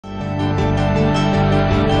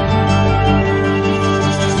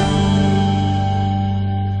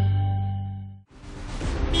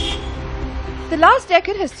last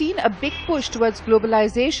decade has seen a big push towards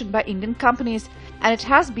globalization by Indian companies, and it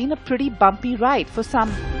has been a pretty bumpy ride for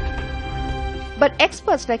some. But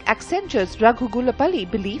experts like Accenture's Raghu Gulapalli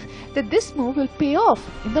believe that this move will pay off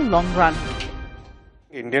in the long run.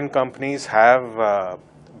 Indian companies have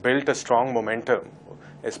built a strong momentum,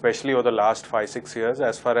 especially over the last 5-6 years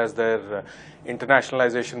as far as their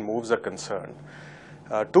internationalization moves are concerned.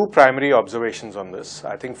 Two primary observations on this.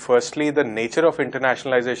 I think firstly, the nature of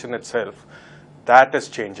internationalization itself, that is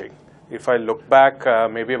changing. If I look back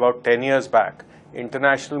maybe about 10 years back,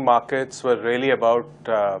 international markets were really about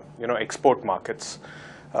export markets.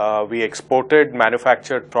 We exported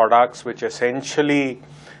manufactured products which essentially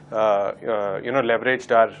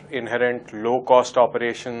leveraged our inherent low-cost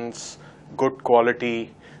operations, good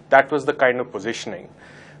quality. That was the kind of positioning,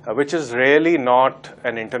 which is really not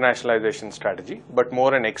an internationalization strategy, but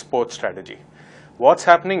more an export strategy. What's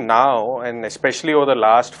happening now, and especially over the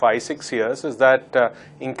last 5-6 years, is that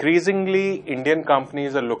increasingly Indian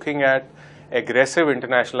companies are looking at aggressive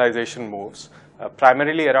internationalization moves,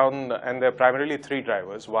 primarily around, and there are primarily three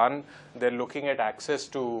drivers. One, they're looking at access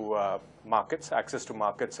to markets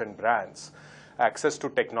and brands, access to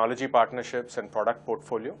technology partnerships and product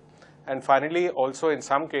portfolio. And finally, also in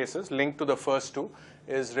some cases, linked to the first two,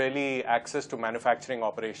 is really access to manufacturing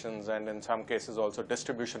operations and in some cases also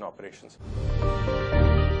distribution operations.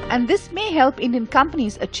 And this may help Indian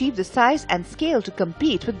companies achieve the size and scale to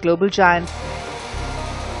compete with global giants.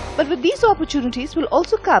 But with these opportunities will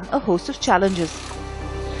also come a host of challenges.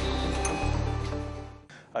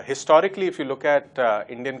 Historically, if you look at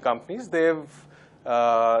Indian companies, they've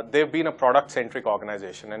been a product-centric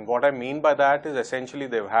organization. And what I mean by that is essentially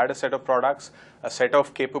they've had a set of products, a set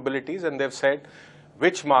of capabilities, and they've said,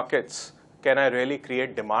 which markets can I really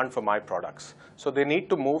create demand for my products? So they need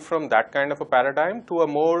to move from that kind of a paradigm to a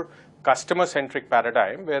more customer-centric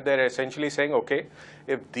paradigm where they're essentially saying, okay,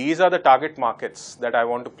 if these are the target markets that I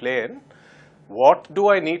want to play in, what do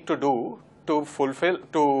I need to do to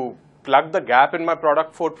plug the gap in my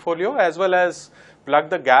product portfolio as well as plug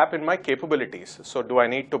the gap in my capabilities? So do I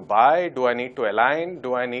need to buy? Do I need to align?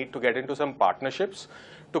 Do I need to get into some partnerships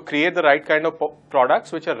to create the right kind of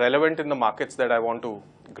products which are relevant in the markets that I want to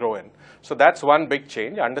grow in? So that's one big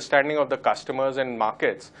change, understanding of the customers and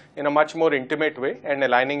markets in a much more intimate way and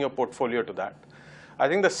aligning your portfolio to that. I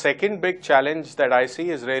think the second big challenge that I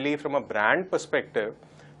see is really from a brand perspective.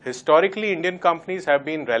 Historically, Indian companies have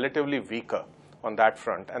been relatively weaker on that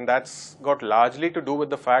front, and that's got largely to do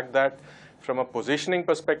with the fact that from a positioning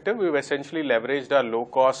perspective, we've essentially leveraged our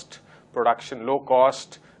low-cost production,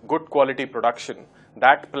 low-cost, good quality production,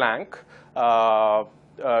 that plank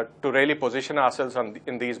to really position ourselves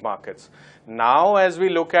in these markets. Now, as we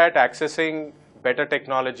look at accessing better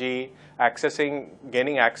technology,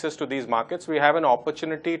 gaining access to these markets, we have an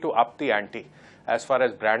opportunity to up the ante as far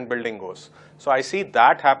as brand building goes. So I see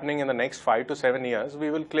that happening in the next 5 to 7 years.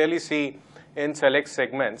 We will clearly see in select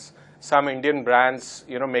segments some Indian brands,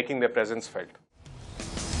 making their presence felt.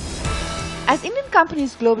 As Indian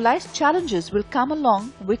companies globalize, challenges will come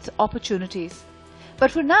along with opportunities. But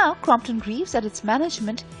for now, Crompton Greaves and its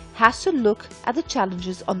management has to look at the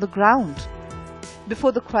challenges on the ground.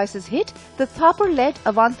 Before the crisis hit, the Thapar-led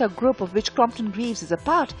Avantha group, of which Crompton Greaves is a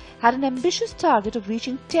part, had an ambitious target of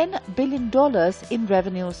reaching $10 billion in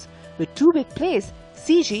revenues, with two big plays,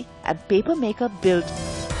 CG and paper maker Bilt.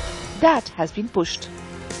 That has been pushed.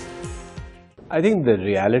 I think the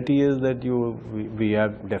reality is that we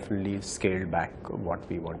have definitely scaled back what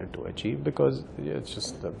we wanted to achieve because it's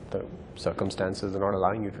just the circumstances are not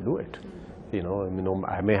allowing you to do it.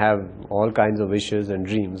 I may have all kinds of wishes and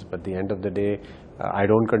dreams, but at the end of the day, I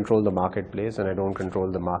don't control the marketplace and I don't control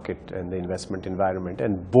the market and the investment environment.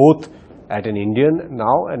 And both at an Indian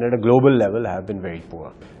now and at a global level have been very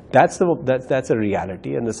poor. That's a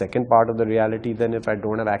reality. And the second part of the reality, then if I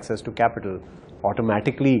don't have access to capital,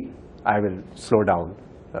 automatically I will slow down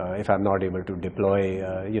if I'm not able to deploy,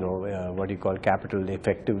 capital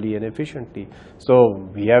effectively and efficiently. So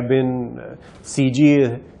we have been,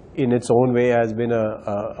 CG in its own way has been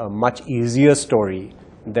a much easier story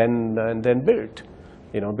than Bilt,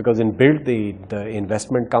 because in Bilt the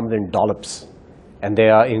investment comes in dollops and they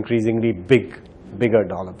are increasingly bigger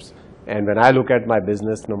dollops. And when I look at my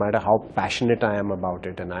business, no matter how passionate I am about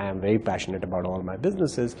it, and I am very passionate about all my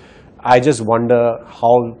businesses, I just wonder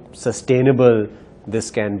how sustainable this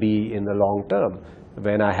can be in the long term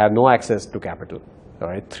when I have no access to capital. All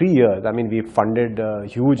right, 3 years, I mean, we funded a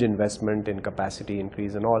huge investment in capacity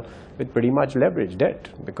increase and all with pretty much leveraged debt,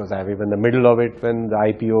 because I was in the middle of it when the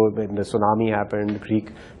IPO, when the tsunami happened, Greek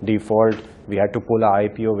default, we had to pull our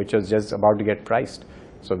IPO, which was just about to get priced.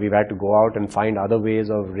 So we've had to go out and find other ways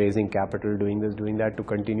of raising capital, doing this, doing that to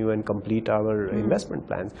continue and complete our investment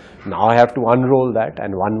plans. Now I have to unroll that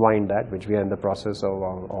and unwind that, which we are in the process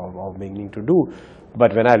of beginning to do.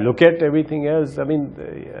 But when I look at everything else, I mean,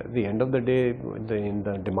 at the end of the day,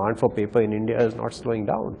 the demand for paper in India is not slowing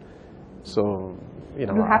down. So, you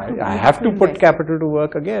know, I have to put capital to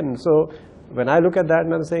work again. So when I look at that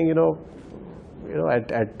and I'm saying, you know,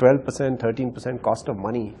 at 12%, 13% cost of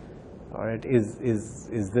money, all right,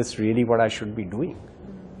 is this really what I should be doing?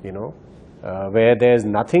 You know, where there's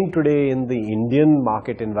nothing today in the Indian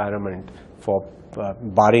market environment for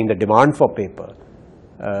barring the demand for paper.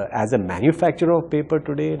 As a manufacturer of paper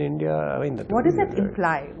today in India, I mean, what does that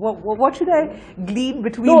imply? What should I glean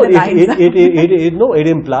between the lines? It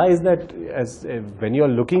implies that when you're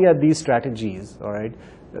looking at these strategies, all right,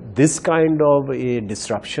 this kind of a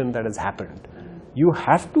disruption that has happened, you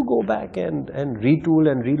have to go back and retool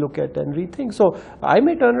and relook at and rethink. So I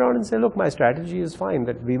may turn around and say, look, my strategy is fine,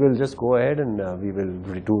 that we will just go ahead and we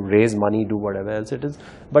will raise money, do whatever else it is,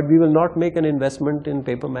 but we will not make an investment in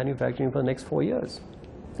paper manufacturing for the next 4 years.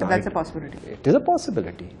 So that's a possibility. It is a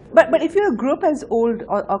possibility. But if you're a group as old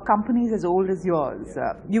or companies as old as yours,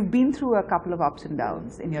 you've been through a couple of ups and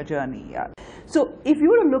downs in your journey. So if you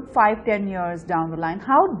were to look 5-10 years down the line,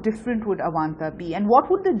 how different would Avantha be? And what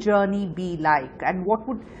would the journey be like? And what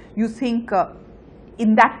would you think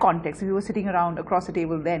in that context, if you were sitting around across the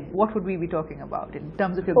table then, what would we be talking about in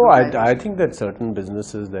terms of your group? I think that certain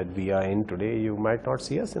businesses that we are in today, you might not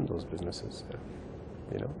see us in those businesses.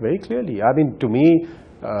 You know, very clearly. I mean, to me,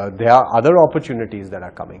 there are other opportunities that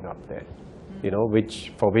are coming up there, you know,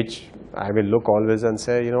 for which I will look always and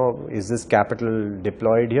say, you know, is this capital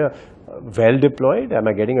deployed here? Well deployed? Am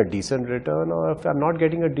I getting a decent return? Or if I'm not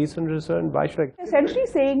getting a decent return, why should I? Essentially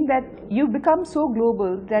saying that you've become so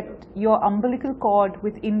global that your umbilical cord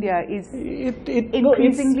with India is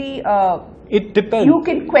increasingly... it depends. You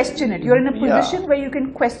can question it. You're in a position where you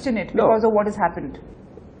can question it because of what has happened.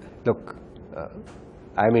 Look,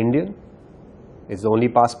 I'm Indian. It's the only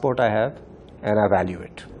passport I have, and I value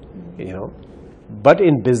it, you know. But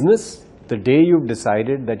in business, the day you've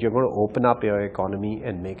decided that you're going to open up your economy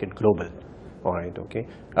and make it global, all right, okay,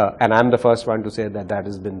 and I'm the first one to say that that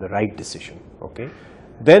has been the right decision, okay,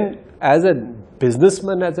 then as a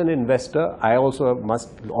businessman, as an investor, I also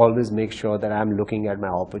must always make sure that I'm looking at my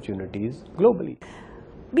opportunities globally.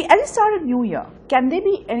 As you start a new year, can there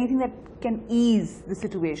be anything that can ease the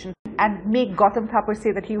situation and make Gautam Thapar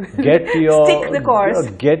say that he will stick the course?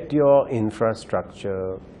 Get your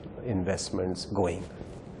infrastructure investments going.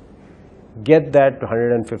 Get that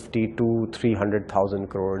 150 to 300,000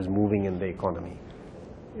 crores moving in the economy.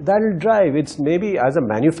 That will drive. It's maybe as a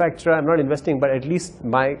manufacturer, I'm not investing, but at least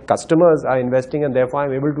my customers are investing, and therefore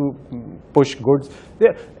I'm able to push goods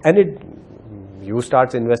there. And you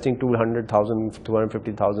start investing 200,000,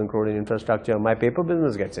 250,000 crore in infrastructure, my paper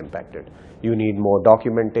business gets impacted. You need more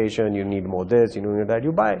documentation, you need more this, you need that,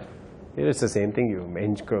 you buy. It's the same thing.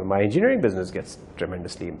 My engineering business gets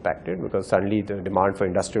tremendously impacted because suddenly the demand for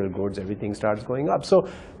industrial goods, everything starts going up. So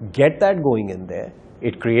get that going in there.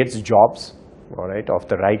 It creates jobs, all right, of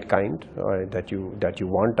the right kind, all right, that you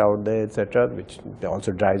want out there, etc., which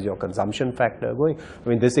also drives your consumption factor going. I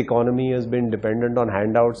mean, this economy has been dependent on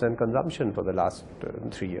handouts and consumption for the last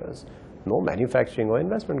 3 years. No manufacturing or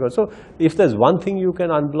investment goes. So if there's one thing you can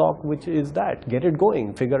unblock, which is that, get it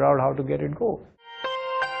going, figure out how to get it going.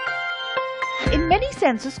 In many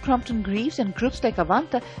senses, Crompton Greaves and groups like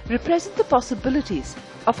Avantha represent the possibilities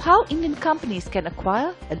of how Indian companies can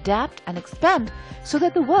acquire, adapt and expand so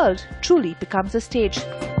that the world truly becomes a stage.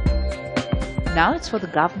 Now it's for the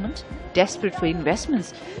government, desperate for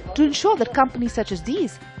investments, to ensure that companies such as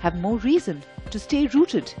these have more reason to stay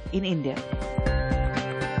rooted in India.